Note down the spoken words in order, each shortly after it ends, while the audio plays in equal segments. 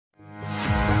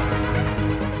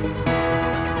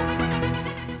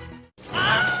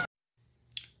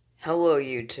Hello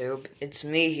YouTube, it's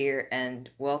me here and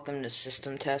welcome to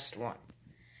System Test 1.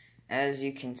 As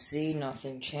you can see,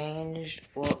 nothing changed.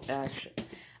 Well, actually,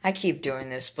 I keep doing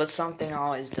this, but something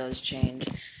always does change.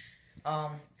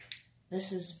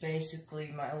 This is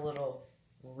basically my little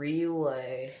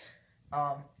relay.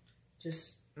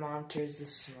 Just monitors the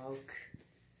smoke.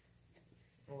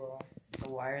 Well,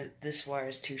 this wire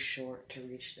is too short to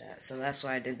reach that, so that's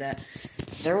why I did that.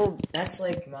 That's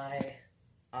like my,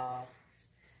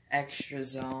 extra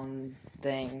zone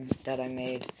thing that I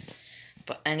made.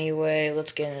 But anyway,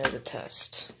 let's get into the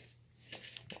test.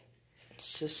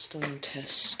 System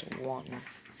test 1.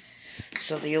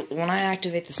 So when I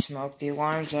activate the smoke, the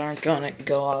alarms aren't gonna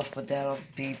go off, but that'll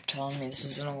beep telling me this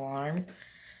is an alarm.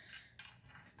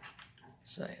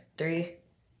 So 3,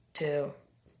 2,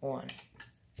 1.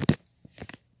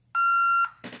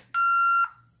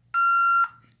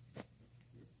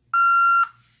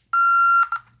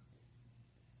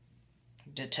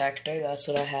 Detector, that's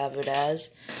what I have it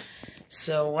as.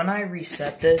 So when I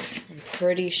reset this, I'm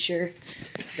pretty sure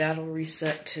that'll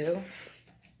reset too.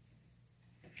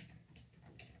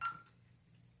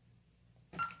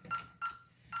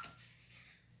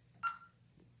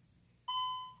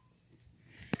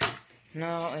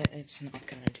 No, it's not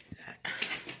gonna do that.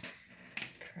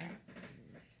 Crap.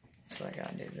 So I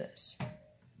gotta do this.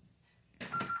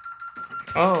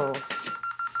 Oh.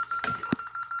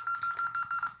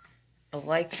 I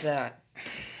like that.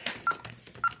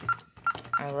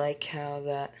 I like how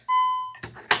that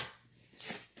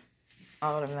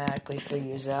automatically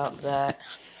figures out that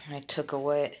I took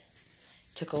away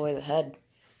the head.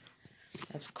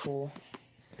 That's cool.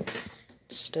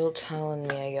 It's still telling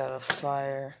me I got a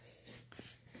fire.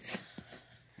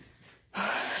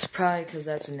 It's probably because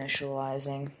that's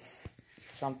initializing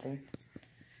something.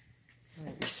 Let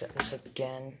me reset this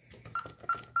again.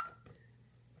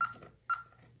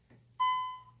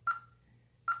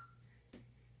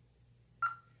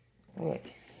 Wait.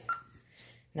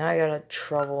 Now I got a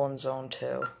trouble in zone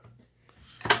 2.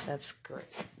 That's great.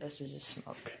 This is a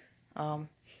smoke.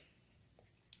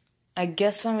 I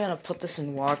guess I'm gonna put this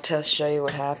in walk test, show you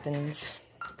what happens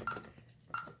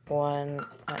when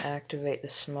I activate the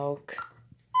smoke.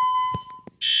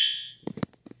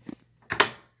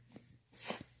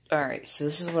 Alright, so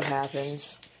this is what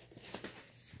happens.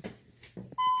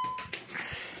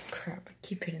 Crap, I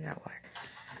keep hitting that wire.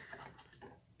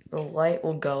 The light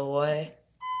will go away.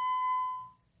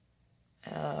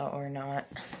 Or not.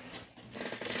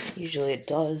 Usually it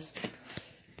does.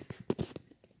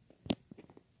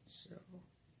 So,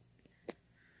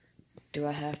 do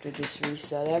I have to just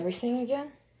reset everything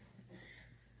again?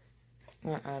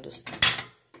 I'll just...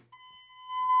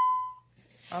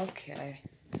 Okay.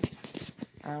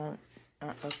 Okay.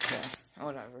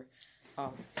 Whatever.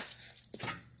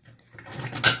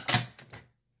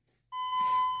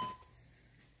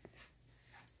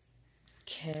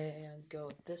 Okay, I'll go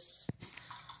with this.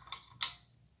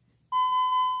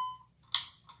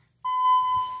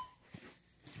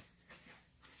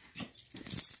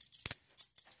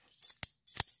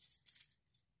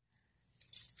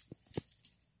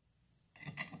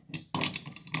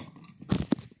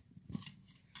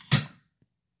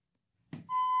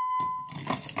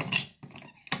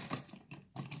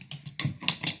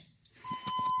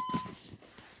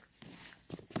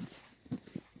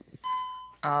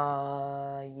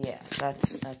 Yeah,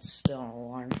 that's still an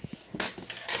alarm.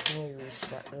 Let me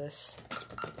reset this.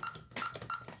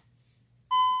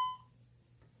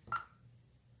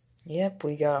 Yep,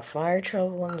 we got a fire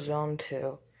trouble in zone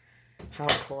 2. How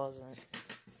pleasant.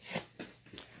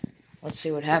 Let's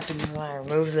see what happens when I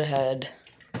remove the head.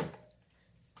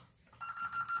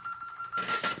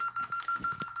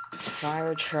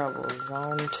 Fire trouble,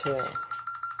 zone 2.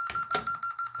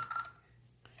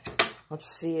 Let's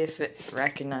see if it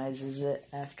recognizes it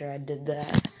after I did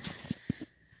that.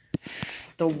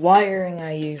 The wiring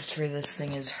I used for this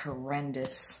thing is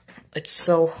horrendous. It's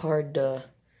so hard to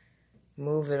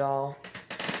move it all.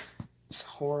 It's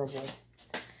horrible.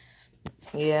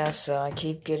 Yeah, so I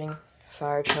keep getting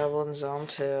fire trouble in zone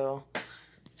 2.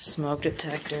 Smoke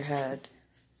detector head.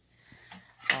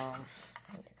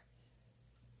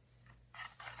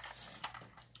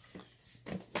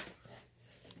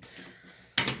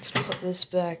 Let's put this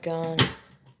back on.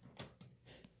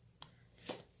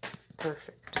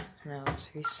 Perfect. Now let's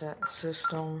reset the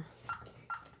system.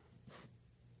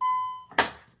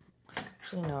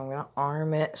 Actually, no, I'm gonna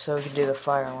arm it so we can do the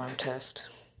fire alarm test.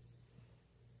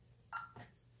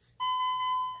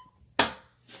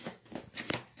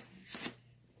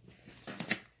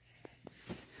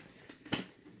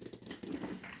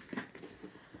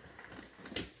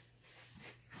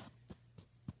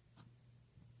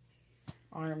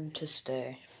 arm to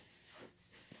stay.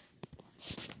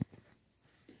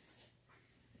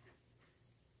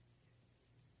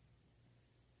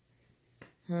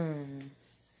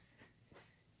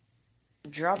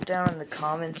 Drop down in the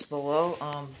comments below,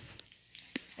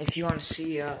 if you want to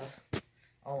see a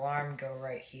alarm go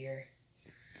right here.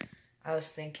 I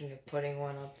was thinking of putting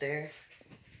one up there.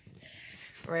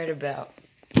 Right about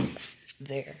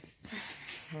there.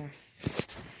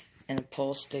 And a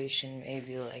pull station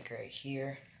maybe like right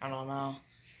here. I don't know.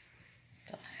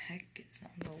 What the heck is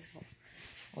on the wall?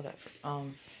 Whatever.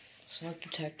 Smoke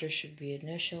detector should be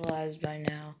initialized by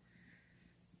now.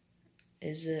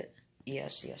 Is it?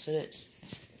 Yes, it is.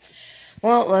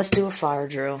 Well, let's do a fire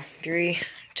drill. 3,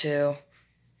 2,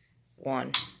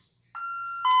 1.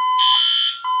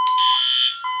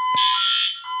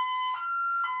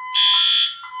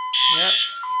 Yep,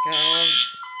 gotta love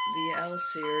the L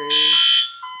series.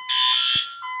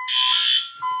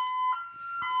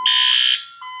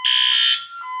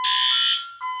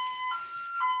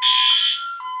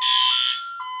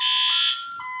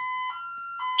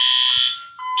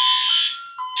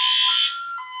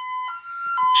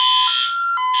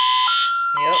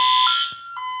 Yep,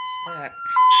 it's that.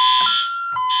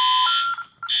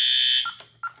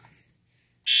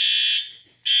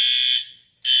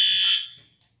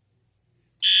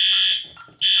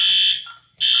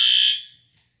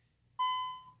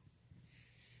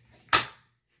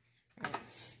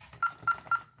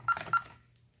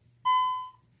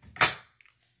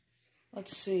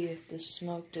 Let's see if the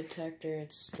smoke detector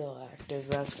is still active.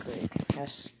 That's great.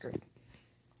 That's great.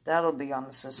 That'll be on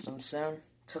the system soon.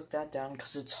 Took that down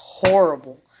because it's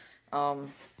horrible.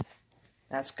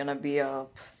 That's gonna be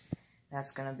up.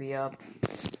 That's gonna be up.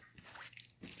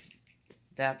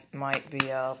 That might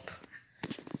be up.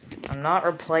 I'm not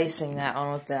replacing that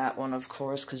one with that one, of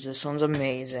course, because this one's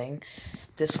amazing.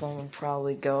 This one would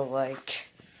probably go like,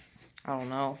 I don't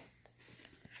know,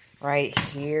 right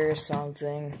here or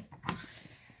something.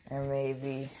 Or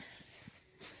maybe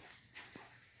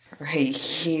right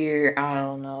here. I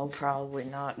don't know. Probably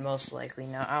not. Most likely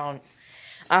no. I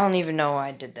don't even know why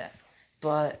I did that.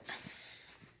 But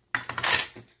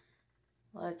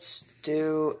let's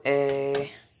do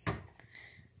a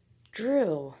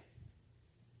drill.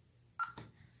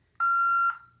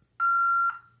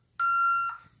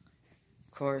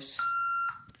 Of course.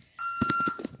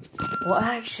 Well,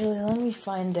 actually, let me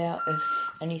find out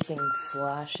if anything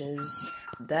flashes.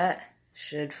 That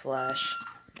should flash,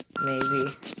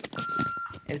 maybe.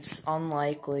 It's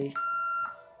unlikely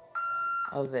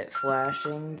of it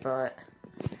flashing, but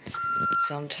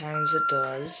sometimes it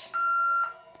does.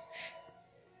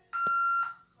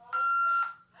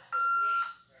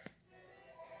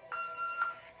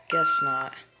 Guess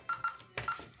not.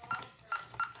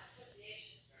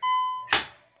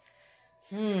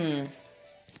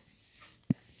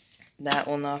 That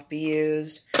will not be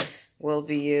used. Will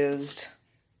be used.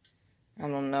 I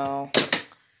don't know.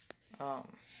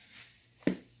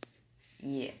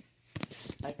 Yeah.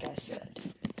 Like I said.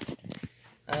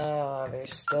 Oh,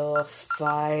 there's still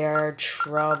fire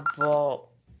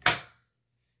trouble.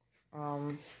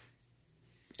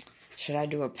 Should I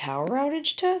do a power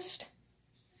outage test?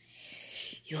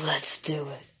 Let's do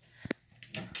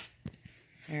it.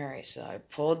 Alright, so I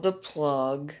pulled the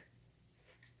plug.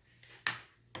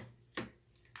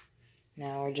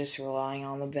 Now we're just relying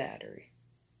on the battery.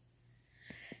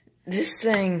 This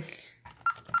thing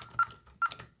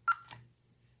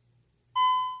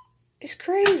is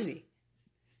crazy.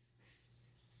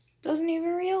 Doesn't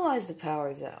even realize the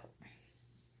power's out.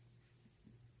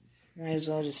 Might as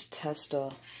well just test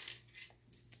a...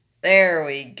 There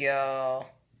we go.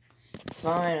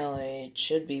 Finally, it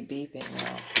should be beeping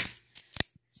now. It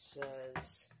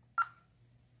says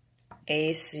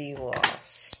AC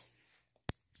loss.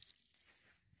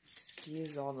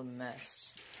 Excuse all the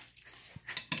mess.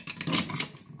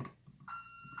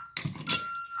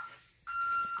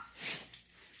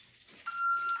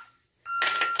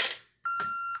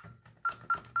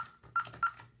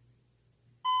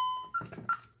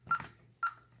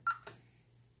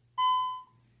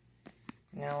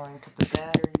 Now into the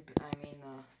battery,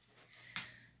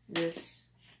 this.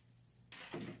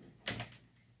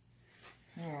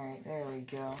 Alright, there we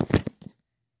go.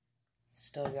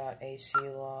 Still got AC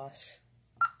loss.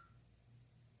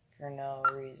 For no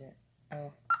reason.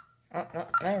 Oh, no,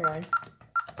 never mind.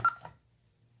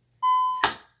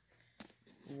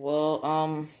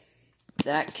 Well,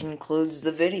 that concludes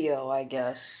the video, I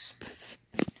guess.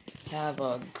 Have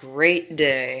a great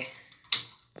day.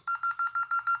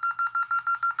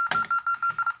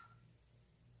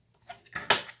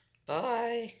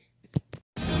 Bye.